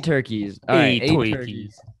 turkeys. 8 turkeys. All right, 8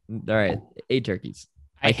 turkeys. All right, 8 turkeys.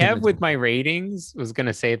 I have with my ratings was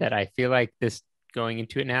gonna say that I feel like this going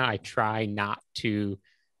into it now, I try not to.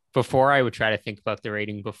 Before I would try to think about the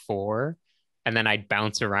rating before, and then I'd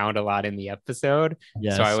bounce around a lot in the episode.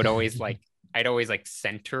 Yes. So I would always I'd always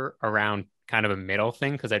center around kind of a middle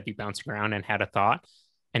thing because I'd be bouncing around and had a thought.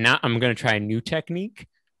 And now I'm going to try a new technique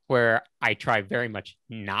where I try very much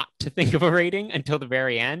not to think of a rating until the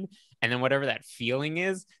very end. And then whatever that feeling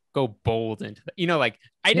is, go bold into that.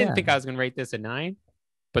 I didn't think I was going to rate this a 9,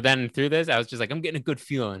 but then through this, I was just like, I'm getting a good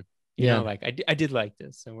feeling. I did like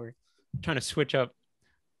this. So we're trying to switch up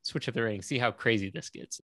the rating, see how crazy this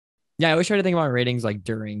gets. Yeah, I always try to think about ratings like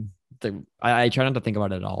during I try not to think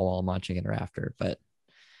about it at all while I'm watching it or after, but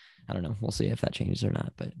I don't know. We'll see if that changes or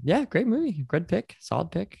not. But yeah, great movie. Good pick. Solid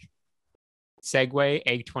pick. Segue,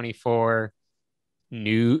 A24.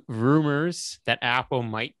 New rumors that Apple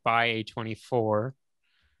might buy A24.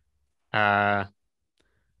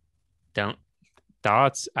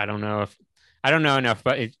 Thoughts? I don't know enough,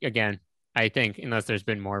 but again, I think unless there's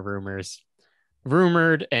been more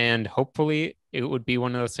rumored, and hopefully it would be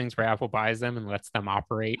one of those things where Apple buys them and lets them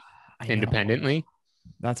operate independently.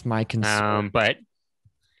 That's my concern. But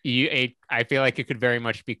I feel like it could very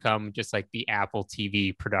much become just like the Apple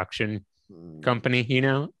TV production company,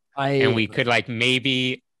 and we could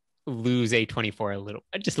maybe lose A24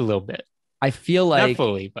 just a little bit. I feel like not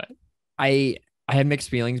fully, but I had mixed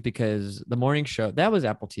feelings because the morning show, that was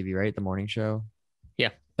Apple TV, right? The morning show. Yeah.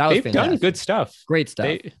 That was They've done fantastic. good stuff. Great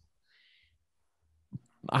stuff.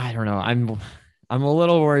 I don't know. I'm a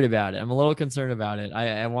little worried about it. I'm a little concerned about it.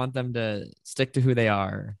 I want them to stick to who they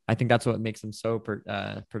are. I think that's what makes them so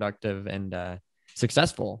productive and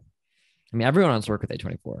successful. I mean, everyone wants to work with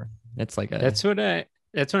A24. It's like that's what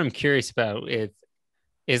I'm curious about.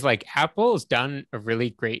 Is like Apple's done a really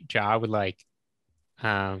great job with like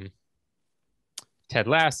Ted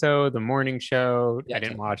Lasso, The Morning Show. Yeah, I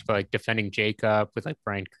didn't watch, but like Defending Jacob with like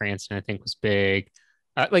Bryan Cranston, I think was big.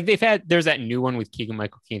 Like there's that new one with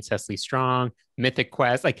Keegan-Michael Key and Cecily Strong, Mythic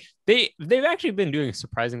Quest. Like they've actually been doing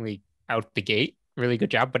surprisingly out the gate, really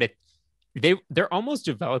good job. But they're almost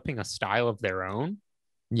developing a style of their own.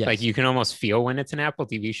 yes. Like you can almost feel when it's an Apple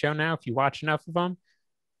TV show now if you watch enough of them.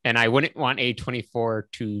 And I wouldn't want A24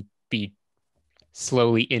 to be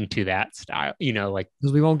slowly into that style, like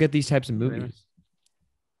because we won't get these types of movies.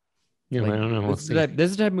 I don't know. This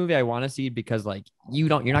is the type of movie I want to see because like you're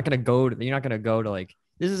not gonna go to like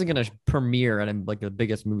this isn't gonna premiere at like the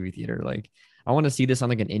biggest movie theater. Like I want to see this on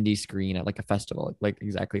like an indie screen at like a festival, like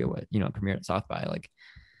exactly what premiered at South by. Like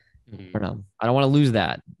I don't know. I don't want to lose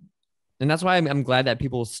that, and that's why I'm glad that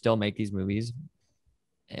people still make these movies.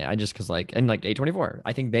 I just because like A24,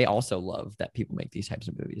 I think they also love that people make these types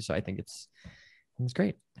of movies. So I think it's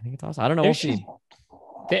great. I think it's awesome. I don't know. We'll see.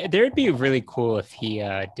 There'd be really cool if he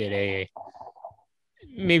did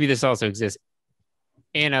maybe this also exists.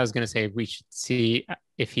 And I was going to say, we should see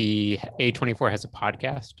if A24 has a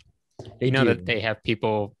podcast. They know that they have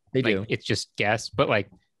people, they do. It's just guests, but like,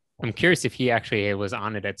 I'm curious if he actually was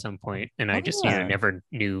on it at some point and I just, never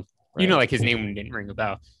knew, right. Like his name didn't ring a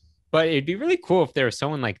bell, but it'd be really cool if there was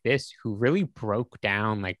someone like this who really broke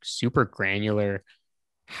down like super granular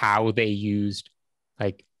how they used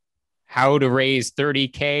like how to raise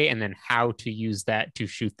 30K and then how to use that to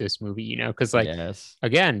shoot this movie, because like,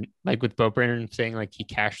 again, like with Bo Brennan saying like he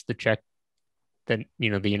cashed the check that,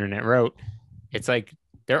 the internet wrote. It's like,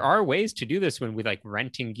 there are ways to do this when we like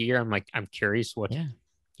renting gear. I'm curious what,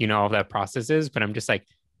 all that process is, but I'm just like,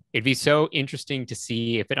 it'd be so interesting to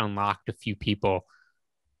see if it unlocked a few people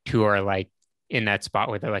who are like in that spot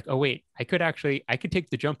where they're like, oh wait, I could take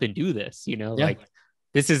the jump and do this, like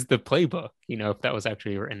this is the playbook, if that was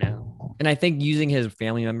actually written out. And I think using his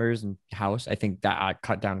family members and house, I think that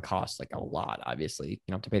cut down costs like a lot. Obviously, you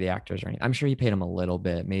don't have to pay the actors or anything. I'm sure he paid them a little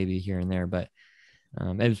bit, maybe here and there, but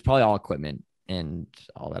it was probably all equipment and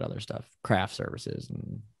all that other stuff, craft services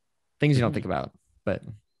and things you don't think about. But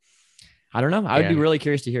I don't know. I would be really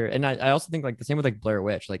curious to hear. And I also think like the same with like Blair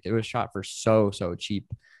Witch, like it was shot for so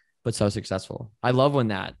cheap, but so successful. I love when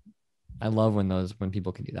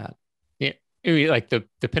people can do that. Like the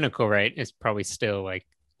pinnacle, right, is probably still like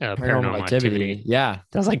Paranormal Activity. Yeah,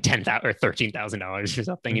 that was like $10,000 or $13,000 or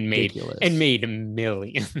something. Ridiculous. and made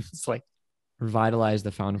millions. Like revitalized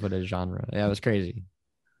the found footage genre. Yeah, it was crazy,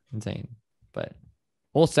 insane. But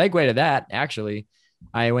we'll segue to that. Actually,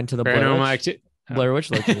 I went to the Blair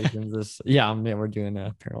Witch locations. We're doing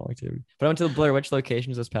a Paranormal Activity. But I went to the Blair Witch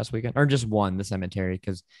locations this past weekend, or just one, the cemetery,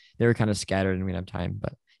 because they were kind of scattered and we didn't have time.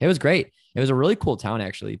 But it was great. It was a really cool town,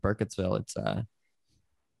 actually, Burkittsville.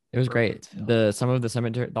 It was great. Some of the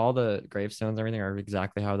cemetery, all the gravestones, everything are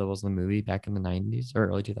exactly how that was in the movie back in the 90s or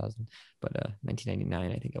early 2000s, but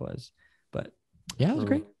 1999, I think it was. But yeah, it was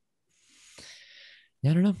great.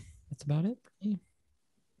 Yeah, I don't know. That's about it.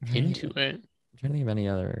 Into it. I'm trying to think of any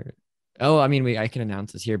other. Oh, I mean, I can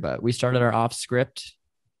announce this here, but we started our off-script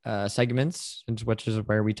segments, which is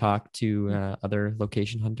where we talk to other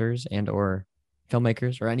location hunters and or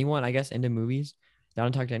filmmakers or anyone, I guess, into movies. I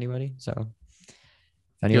don't talk to anybody, so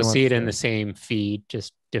you'll see it in the same feed,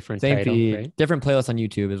 just different title, feed, right? Different playlist on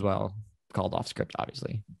YouTube as well, called Off Script,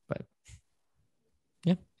 obviously. But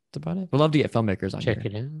yeah, that's about it. We'd love to get filmmakers on Check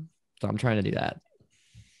here. It out. So I'm trying to do that.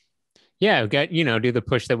 Yeah, do the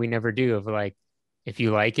push that we never do of like, if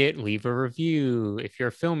you like it, leave a review. If you're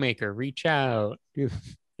a filmmaker, reach out.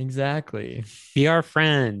 Exactly. Be our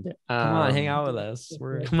friend. Come on, hang out with us.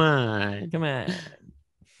 Come on.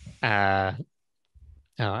 I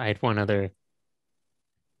had one other.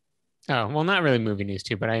 Oh, well, not really movie news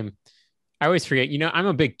too, but I always forget, I'm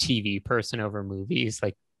a big TV person over movies,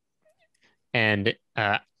 and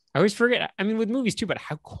I always forget, I mean, with movies too, but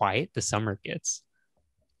how quiet the summer gets,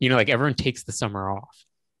 like everyone takes the summer off.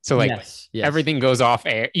 So like everything goes off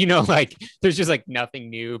air, like there's just like nothing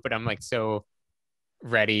new, but I'm like so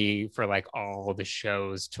ready for like all the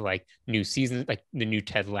shows to like new seasons, like the new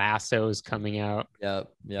Ted Lasso is coming out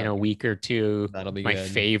in a week or two. That'll be my good.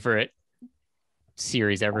 Favorite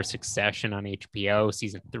series ever, Succession on HBO.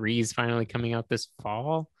 Season 3 is finally coming out this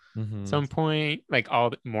fall. At some point. Like all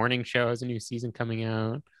the Morning Show has a new season coming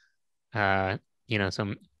out.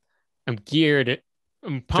 so I'm geared.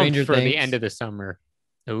 I'm pumped Stranger for the Things. end of the summer.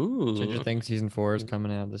 Ooh, Stranger Things season 4 is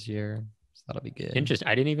coming out this year. So that'll be good. interesting.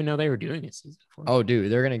 I didn't even know they were doing a season 4. Oh,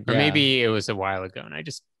 dude, they're gonna. Or maybe it was a while ago, and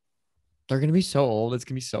they're gonna be so old. It's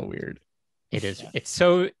gonna be so weird. It is. It's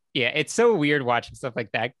so weird watching stuff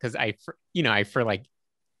like that because I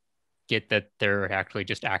get that they're actually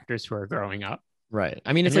just actors who are growing up. Right.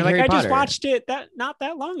 I mean, it's like Harry I Potter. just watched it not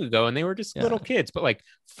that long ago, and they were just little kids. But like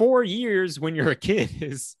 4 years when you're a kid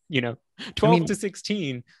is 12 to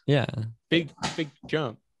 16. Yeah, big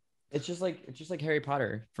jump. It's just like Harry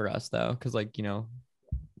Potter for us though, because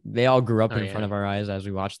they all grew up in front of our eyes as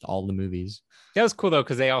we watched all the movies. That was cool though,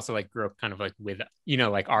 because they also grew up kind of with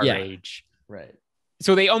our age. Right.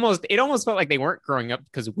 So it almost felt like they weren't growing up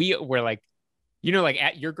because we were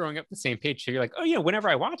you're growing up the same page. So you're like, oh yeah, whenever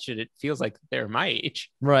I watch it, it feels like they're my age.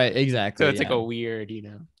 Right. Exactly. So it's like a weird,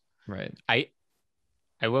 Right. I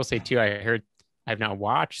will say too, I've not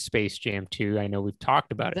watched Space Jam 2. I know we've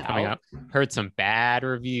talked about it coming up. Heard some bad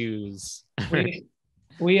reviews.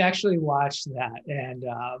 We actually watched that. And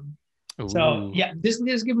so yeah, this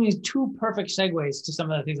gives me 2 perfect segues to some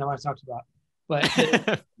of the things I want to talk about. But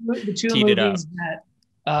the 2 movies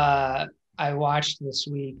that I watched this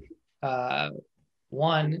week,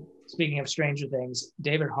 one, speaking of Stranger Things,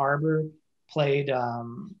 David Harbour played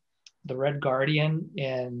the Red Guardian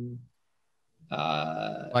in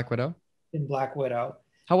Black Widow.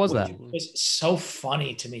 How was that? It was so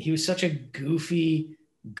funny to me. He was such a goofy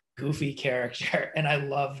character, and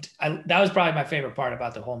that was probably my favorite part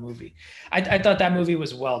about the whole movie. I thought that movie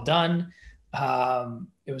was well done.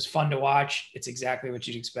 It was fun to watch. It's exactly what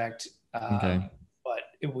you'd expect. Okay. But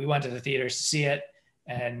we went to the theaters to see it,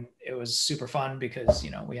 and it was super fun because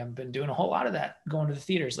we haven't been doing a whole lot of that, going to the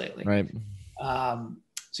theaters lately. Right.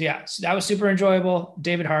 So that was super enjoyable.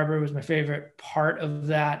 David Harbour was my favorite part of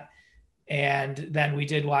that. And then we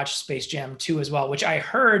did watch Space Jam 2 as well, which I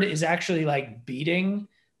heard is actually beating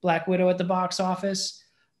Black Widow at the box office.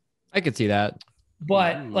 I could see that.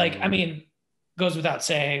 But goes without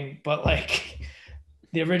saying, but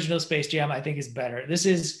the original Space Jam I think is better. This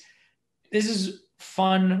is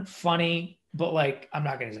fun, funny, but I'm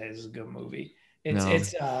not going to say this is a good movie.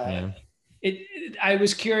 I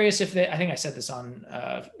was curious if I think I said this on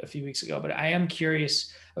a few weeks ago, but I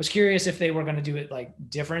was curious if they were going to do it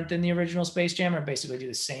different than the original Space Jam, or basically do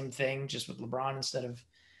the same thing just with LeBron instead of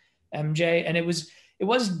MJ. And it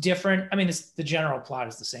was different. I mean, the general plot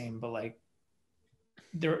is the same, but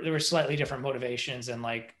there were slightly different motivations, and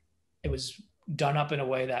it was done up in a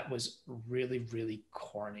way that was really, really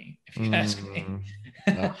corny, if you ask me.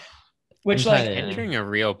 Which entering a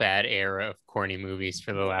real bad era of corny movies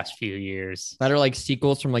for the last few years that are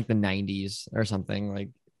sequels from the 90s or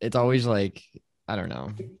something. It's always I don't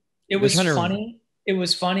know. It was funny. It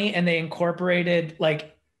was funny, and they incorporated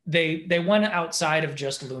they went outside of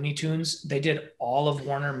just Looney Tunes. They did all of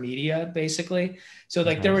Warner Media basically. So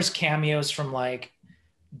there was cameos from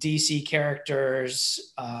DC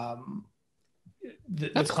characters.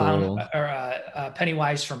 The clown cool. Or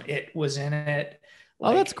Pennywise from It was in it.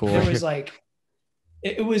 That's cool. There was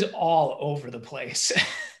it was all over the place.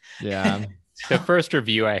 Yeah. The first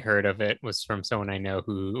review I heard of it was from someone I know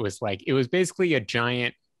who was it was basically a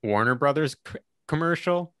giant Warner Brothers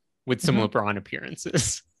commercial with some LeBron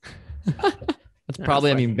appearances. That's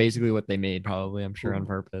probably, basically what they made, probably, I'm sure, on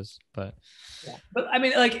purpose. But yeah. But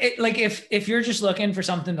if you're just looking for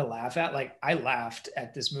something to laugh at, I laughed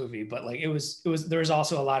at this movie, but it was there was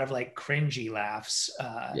also a lot of cringy laughs.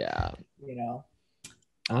 Yeah.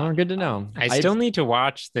 Oh, good to know. I still need to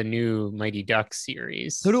watch the new Mighty Ducks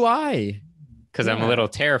series. So do I. Because I'm a little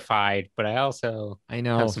terrified, but I also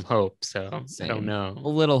have some hope. So Same. I don't know. A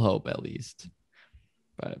little hope, at least.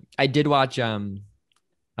 But I did watch, I don't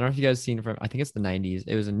know if you guys seen it from, I think it's the 90s.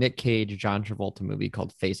 It was a Nick Cage, John Travolta movie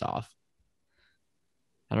called Face Off.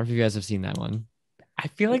 I don't know if you guys have seen that one. I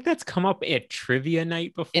feel like that's come up at trivia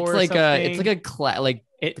night before.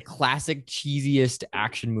 It's the classic cheesiest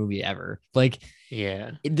action movie ever.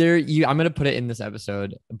 Yeah. I'm gonna put it in this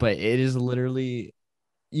episode, but it is literally,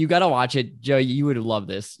 you gotta watch it, Joe. You would love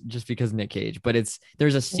this just because Nick Cage. But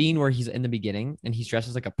there's a scene where he's in the beginning and he's dressed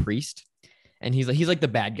as a priest, and he's the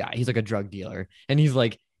bad guy. He's a drug dealer, and he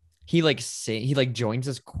joins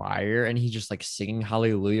this choir, and he's just singing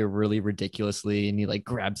Hallelujah really ridiculously, and he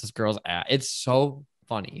grabs this girl's ass. It's so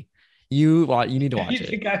funny. You need to watch it. I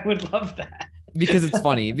think I would love that because it's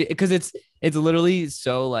funny, because it's literally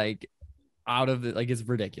so out of it, it's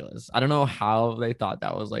ridiculous. I don't know how they thought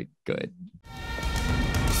that was good.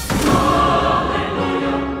 Hallelujah,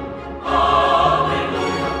 hallelujah,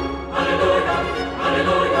 hallelujah,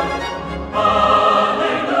 hallelujah,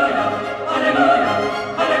 hallelujah.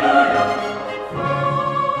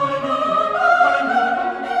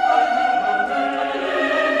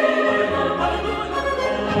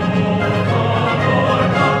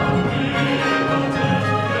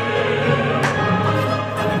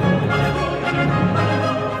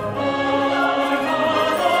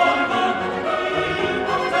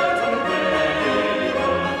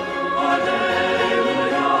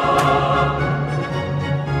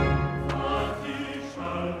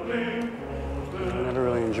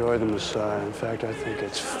 enjoy The Messiah. In fact, I think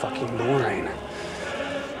it's fucking boring.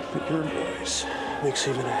 But your voice makes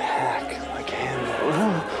even a hack like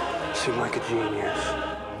Handel seem like a genius.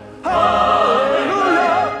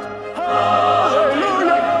 Hallelujah!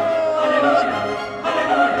 Hallelujah!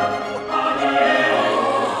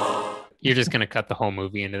 You're just gonna cut the whole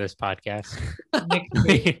movie into this podcast. Like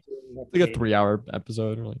a 3-hour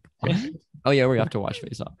episode. We're like, what? Oh yeah, we have to watch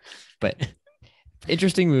Face Off. But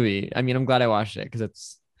interesting movie. I mean, I'm glad I watched it because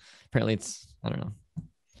it's I don't know.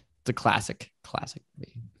 It's a classic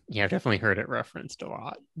movie. Yeah, I've definitely heard it referenced a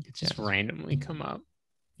lot. It's just randomly come up.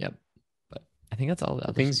 Yep. But I think that's all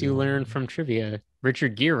the things you learn from trivia.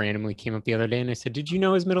 Richard Gere randomly came up the other day and I said, "Did you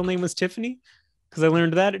know his middle name was Tiffany?" Because I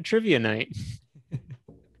learned that at trivia night.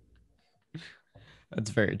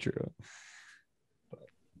 That's very true.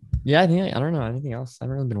 Yeah, I don't know anything else. I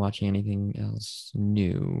haven't really been watching anything else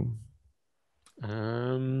new.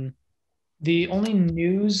 The only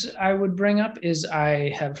news I would bring up is I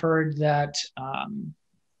have heard that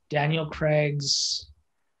Daniel Craig's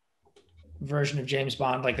version of James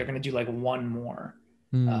Bond, like they're going to do like one more,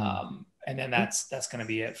 and then that's going to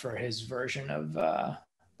be it for his version of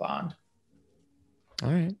Bond.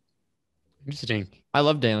 All right, interesting. I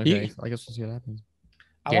love Daniel Craig. I guess we'll see what happens.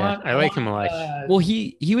 I like him a lot. Well,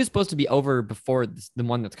 he was supposed to be over before the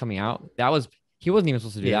one that's coming out. He wasn't even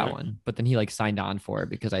supposed to do that one, but then he like signed on for it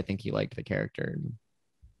because I think he liked the character.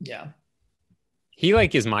 Yeah, he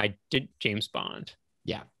like is my James Bond.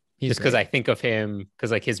 Yeah, just because I think of him because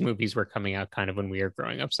like his movies were coming out kind of when we were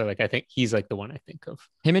growing up, so like I think he's like the one I think of.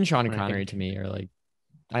 Him and Sean Connery to me are like,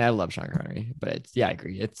 I love Sean Connery, but I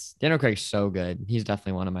agree. It's Daniel Craig's so good. He's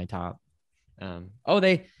definitely one of my top.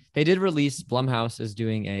 They did release, Blumhouse is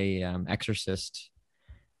doing a Exorcist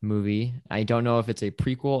movie. I don't know if it's a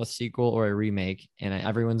prequel, a sequel, or a remake, and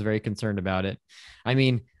everyone's very concerned about it. I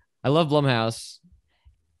mean, I love Blumhouse,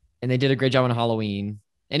 and they did a great job on Halloween.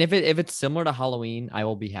 And if it's similar to Halloween, I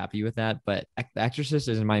will be happy with that. But The Exorcist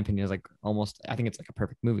is, in my opinion, is like almost, I think it's like a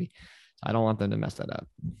perfect movie. So I don't want them to mess that up.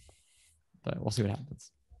 But we'll see what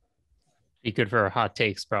happens. Be good for our hot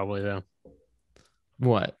takes, probably though.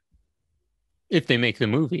 What? If they make the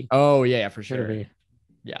movie. Oh yeah, for sure.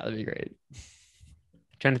 Yeah, that'd be great.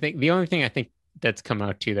 Trying to think. The only thing I think that's come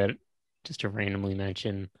out too that just to randomly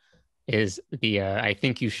mention is the I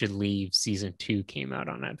Think You Should Leave season 2 came out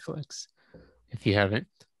on Netflix. If you haven't,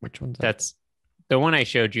 which one's that? That's the one I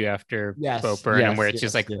showed you after Bo Burnham, where it's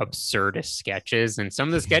just like absurdist sketches, and some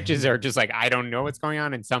of the sketches are just like I don't know what's going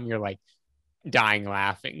on, and some you're like dying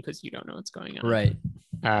laughing because you don't know what's going on. Right.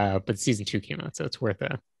 But season 2 came out, so it's worth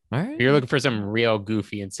it. All right. If you're looking for something real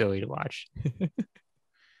goofy and silly to watch,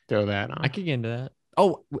 throw that on. I could get into that.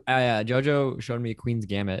 Oh, JoJo showed me Queen's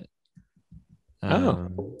Gambit.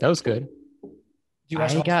 That was good.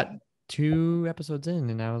 I got 2 episodes in,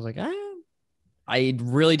 and I was like, I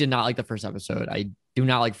really did not like the first episode. I do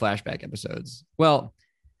not like flashback episodes. Well,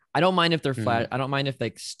 I don't mind if they're flash. I don't mind if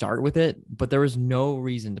they start with it, but there was no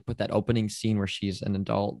reason to put that opening scene where she's an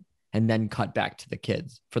adult and then cut back to the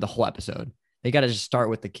kids for the whole episode. They got to just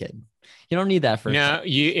start with the kid. You don't need that for you'll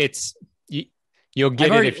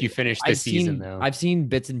get it if you finish the season though. I've seen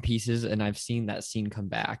bits and pieces, and I've seen that scene come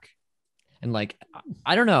back, and like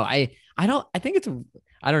I don't know. I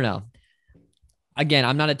don't know. Again,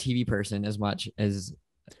 I'm not a TV person as much as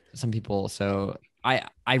some people, so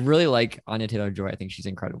I really like Anya Taylor-Joy. I think she's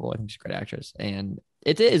incredible. I think she's a great actress, and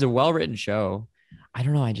it is a well-written show. I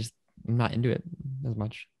don't know. I'm not into it as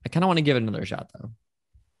much. I kind of want to give it another shot though.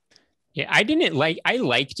 Yeah, I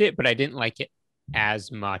liked it, but I didn't like it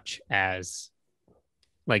as much as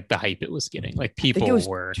like the hype it was getting. Like people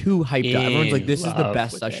were too hyped up. Everyone's like, "This is the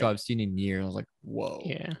best show I've seen in years." I was like, "Whoa!"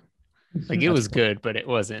 Yeah, like it was good, but it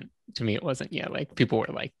wasn't. To me, it wasn't. Yeah, like people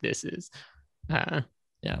were like, "This is, the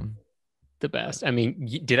best." I mean,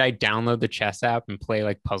 did I download the chess app and play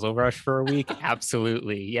like Puzzle Rush for a week?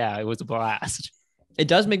 Absolutely. Yeah, it was a blast. It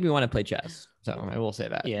does make me want to play chess, so I will say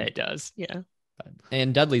that. Yeah, it does. Yeah.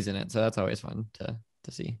 And Dudley's in it, so that's always fun to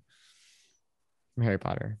see. From Harry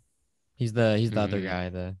Potter, he's the other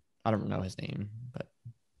guy. I don't know his name, but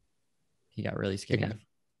he got really skinny.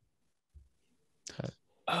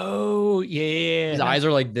 Oh yeah, his eyes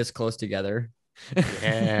are like this close together.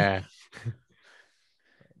 Yeah,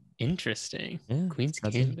 interesting. Yeah, Queen's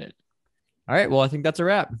Gambit. All right, well, I think that's a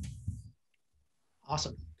wrap.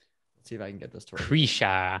 Awesome. Let's see if I can get this to work.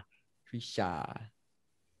 Krisha.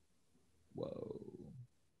 Whoa.